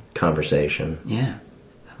conversation. Yeah.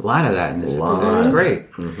 A lot of that in this episode. It's great.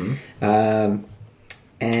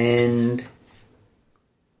 And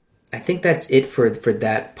I think that's it for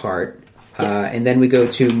that part. And then we go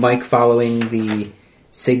to Mike following the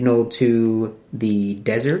signal to the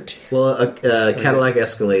desert. Well, a Cadillac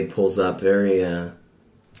Escalade pulls up very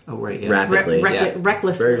rapidly.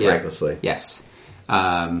 Recklessly. Very recklessly. Yes.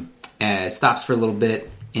 Stops for a little bit.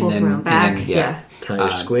 Pulls around back.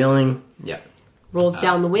 Tires squealing. Yeah. rolls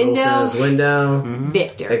down the window. Rolls down his window.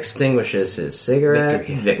 Victor. Extinguishes his cigarette.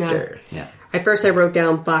 Victor. Yeah. At first I wrote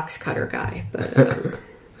down box cutter guy, but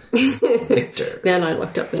Victor. then I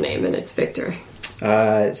looked up the name and it's Victor.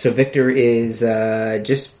 So Victor is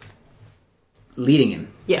just leading him.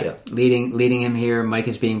 Yeah. Leading him here. Mike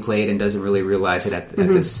is being played and doesn't really realize it at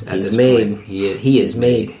this made. point. He is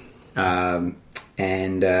made. And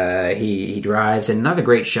he drives, and another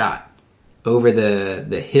great shot over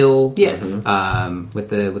the hill. Yeah. With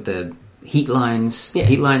the heat lines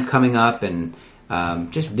coming up, and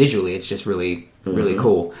just visually it's just really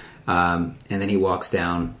cool. And then he walks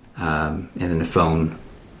down, and then the phone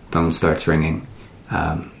starts ringing.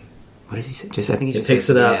 What does he say? I think he picks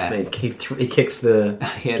it up. And he kicks the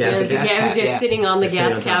gas cap. It was just sitting on the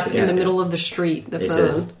gas cap in the middle of the street. The phone.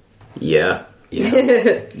 Says, yeah.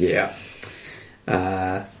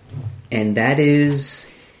 And that's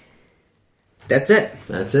it.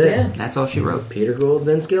 That's it. Yeah. That's all she wrote. Peter Gould,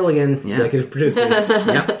 Vince Gilligan, executive producers.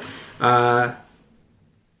 Yep.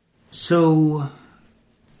 So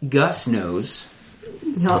Gus knows.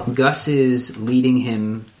 Yep. Gus is leading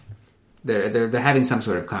him. They're having some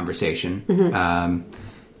sort of conversation.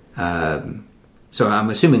 So I'm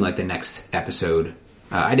assuming like the next episode.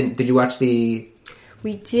 Did you watch the?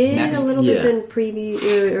 We did a little bit in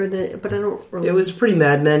preview, but I don't remember. It was pretty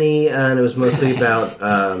Mad Men-y, and it was mostly about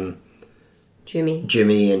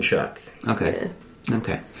Jimmy and Chuck. Okay.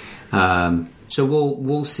 So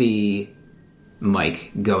we'll see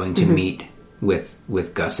Mike going to meet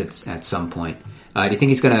with Gus at some point. Do you think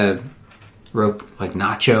he's going to rope like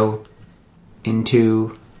Nacho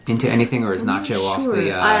into anything, or is Nacho off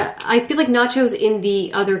the? I feel like Nacho's in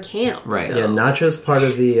the other camp, right? Though. Yeah, Nacho's part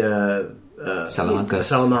of the Salamanca,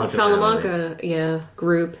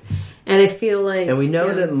 group, and I feel like, and we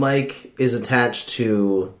know that Mike is attached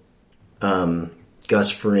to Gus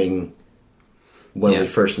Fring when we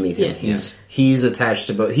first meet him. He's attached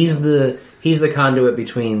to both. He's the conduit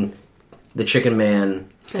between the Chicken Man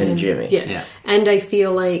and Jimmy. Yeah. And I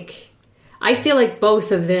feel like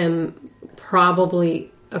both of them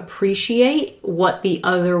probably appreciate what the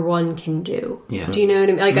other one can do. Yeah. Do you know what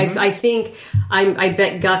I mean? Like I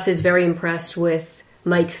bet Gus is very impressed with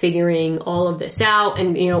Mike figuring all of this out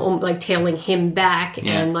and like tailing him back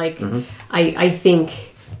and I think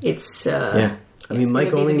it's I mean,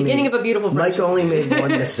 Mike only the beginning of a beautiful friendship. Mike only made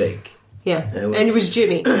one mistake. And it was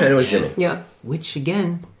Jimmy. Yeah. Which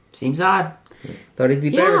again seems odd. Thought he'd be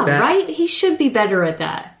better at that. Yeah, right? He should be better at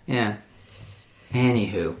that. Yeah.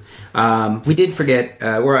 Anywho, we did forget,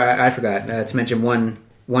 or I forgot to mention one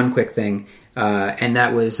quick thing, and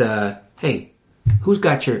that was, hey, who's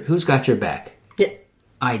got your back? Yeah.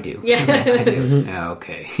 I do. Yeah. I do.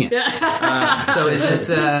 Okay. Yeah. So is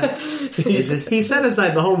this? He set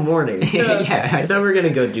aside the whole morning. Yeah. So we're gonna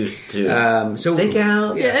go do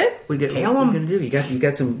stakeout. Yeah. What are you gonna do? You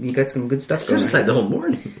got some good stuff. Set aside the whole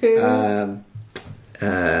morning.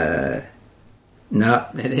 No,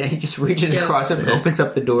 he just reaches across and opens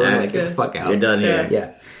up the door and get the fuck out. You're done here.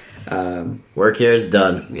 Yeah. Work here is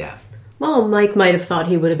done. Yeah. Well, Mike might have thought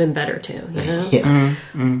he would have been better too. You know? Yeah.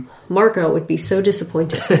 Marco would be so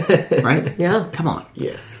disappointed. Right? Yeah. Come on.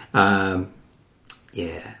 Yeah.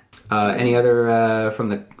 Yeah. Any other from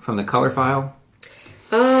the color file?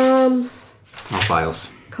 All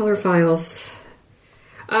files. Color files.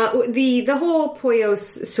 The whole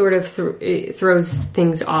Poyos sort of throws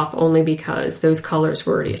things off only because those colors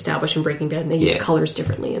were already established in Breaking Bad, and they use colors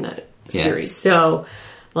differently in that series. So,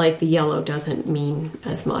 like, the yellow doesn't mean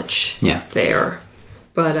as much there.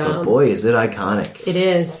 But boy, is it iconic. It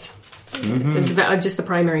is. It's about just the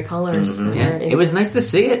primary colors. Yeah. It was nice to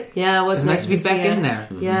see it. Yeah, it was nice to be back in there.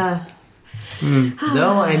 Yeah.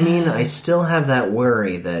 Though, I mean, I still have that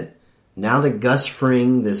worry that now that Gus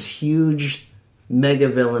Fring, this huge mega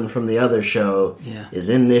villain from the other show, is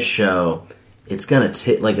in this show, it's gonna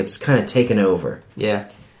it's kind of taken over. Yeah.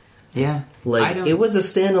 Like, it was a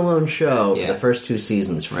standalone show for the first 2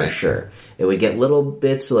 seasons for sure. It would get little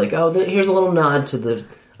bits like, here's a little nod to the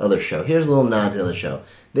other show. Here's a little nod to the other show.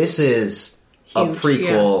 This is a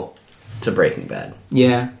prequel to Breaking Bad.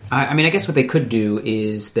 Yeah. I mean, I guess what they could do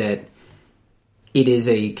is that it is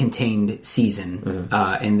a contained season,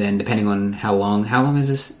 and then depending on how long is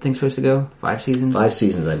this thing supposed to go? 5 seasons? 5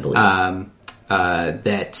 seasons, I believe.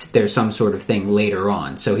 That there's some sort of thing later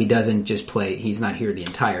on, so he doesn't just play. He's not here the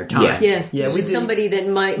entire time. Yeah. He's just somebody that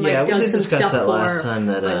Mike does some stuff that for, last time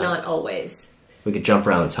that, but not always. We could jump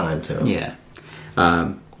around in time too. Yeah.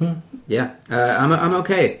 I'm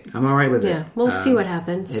okay. I'm all right with it. Yeah, we'll see what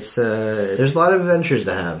happens. It's there's a lot of adventures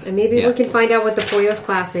to have, and maybe we can find out what the Poyos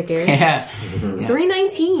Classic is. Yeah.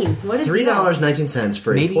 $3.19. What is $3.19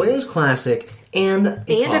 for a Poyos Classic and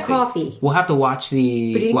a coffee. We'll have to watch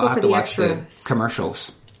the. We'll have to watch the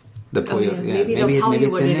commercials. The maybe they'll tell you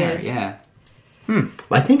what it is. Yeah.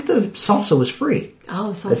 I think the salsa was free.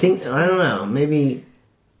 Oh, salsa. I don't know. Maybe.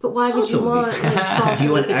 But why would you want salsa? Do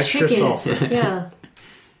you want with extra chicken? salsa? Yeah.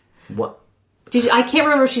 What? I can't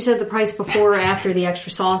remember if she said the price before or after the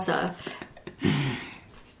extra salsa.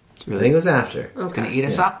 I think it was after. It's going to eat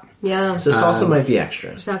us up. Yeah. So salsa might be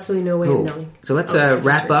extra. There's absolutely no way of knowing. So let's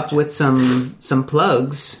wrap up with some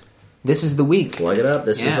plugs. This is the week. Plug it up.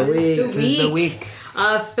 This is the week. This is the week.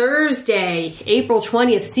 Thursday, April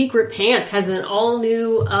 20th, Secret Pants has an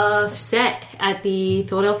all-new set at the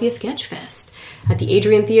Philadelphia Sketch Fest at the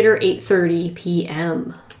Adrian Theater, 8:30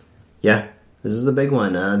 p.m. Yeah, this is the big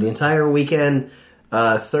one. The entire weekend,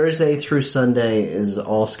 Thursday through Sunday, is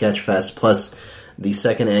all Sketch Fest, plus the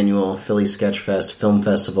second annual Philly Sketch Fest Film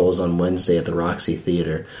Festival is on Wednesday at the Roxy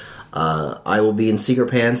Theater. I will be in Secret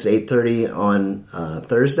Pants at 8:30 on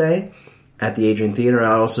Thursday at the Adrian Theater.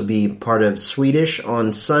 I'll also be part of Swedish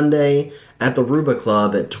on Sunday at the Ruba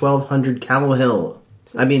Club at 1200 Callow Hill.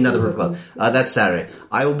 I mean, not the Ruba Club. That's Saturday.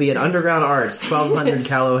 I will be at Underground Arts, 1200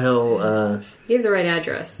 Callow Hill. You have the right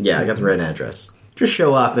address. Yeah, I got the right address. Just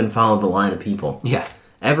show up and follow the line of people. Yeah.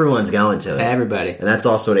 Everyone's going to it. Everybody. And that's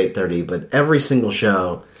also at 8:30, but every single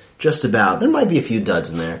show, just about, there might be a few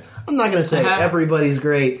duds in there. I'm not going to say everybody's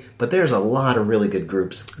great, but there's a lot of really good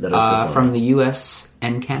groups that are performing. From the U.S.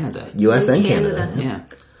 and Canada. U.S. and Canada.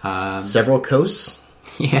 Yeah. Several coasts.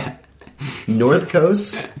 Yeah. North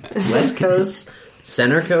Coast, West Coast,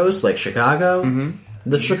 Center Coast, like Chicago. Mm-hmm.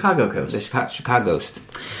 The Chicago Coast. The Chicagost.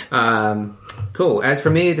 Cool. As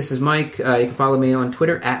for me, this is Mike. You can follow me on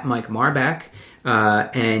Twitter at Mike Marbach.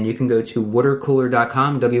 And you can go to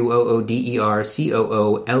woodercooler.com,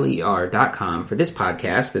 WOODERCOOLER.com for this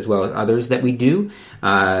podcast, as well as others that we do,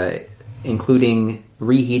 including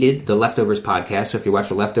Reheated, the Leftovers podcast. So if you watch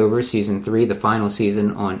The Leftovers, Season 3, the final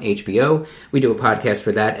season on HBO, we do a podcast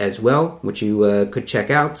for that as well, which you could check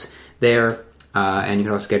out there, and you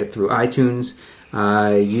can also get it through iTunes.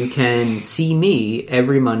 You can see me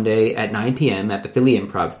every Monday at 9 p.m. at the Philly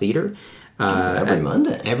Improv Theater.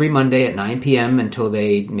 Every Monday at 9 p.m. until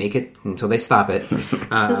they stop it,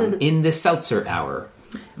 in the Seltzer Hour.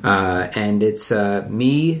 And it's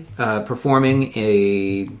me performing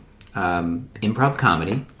a improv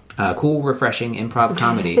comedy, cool, refreshing improv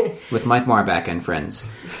comedy with Mike Marbach and friends.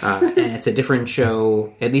 And it's a different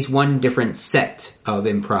show, at least one different set of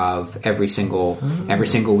improv every single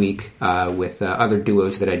week, with other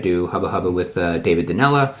duos that I do, Hubba Hubba with David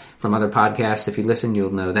Dinella from other podcasts. If you listen,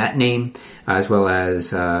 you'll know that name, as well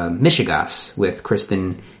as Michigas with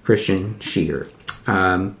Christian Shear.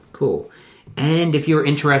 Cool. And if you're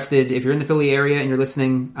interested, if you're in the Philly area and you're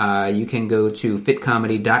listening, you can go to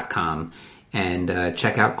fitcomedy.com and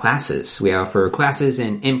check out classes. We offer classes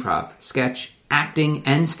in improv, sketch, acting,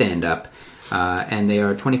 and stand-up, and they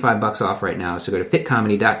are $25 off right now. So go to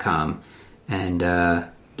fitcomedy.com and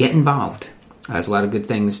get involved. There's a lot of good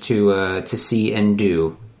things to see and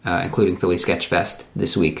do, including Philly Sketch Fest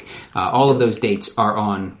this week. All of those dates are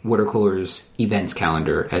on Watercooler's events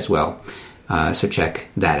calendar as well, so check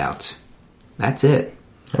that out. That's it.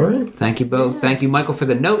 All right. Thank you both. Yeah. Thank you, Michael, for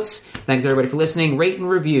the notes. Thanks, everybody, for listening. Rate and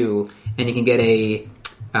review. And you can get a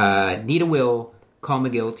Need a Will, Call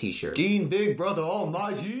McGill t-shirt. Dean Big Brother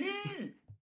Almighty.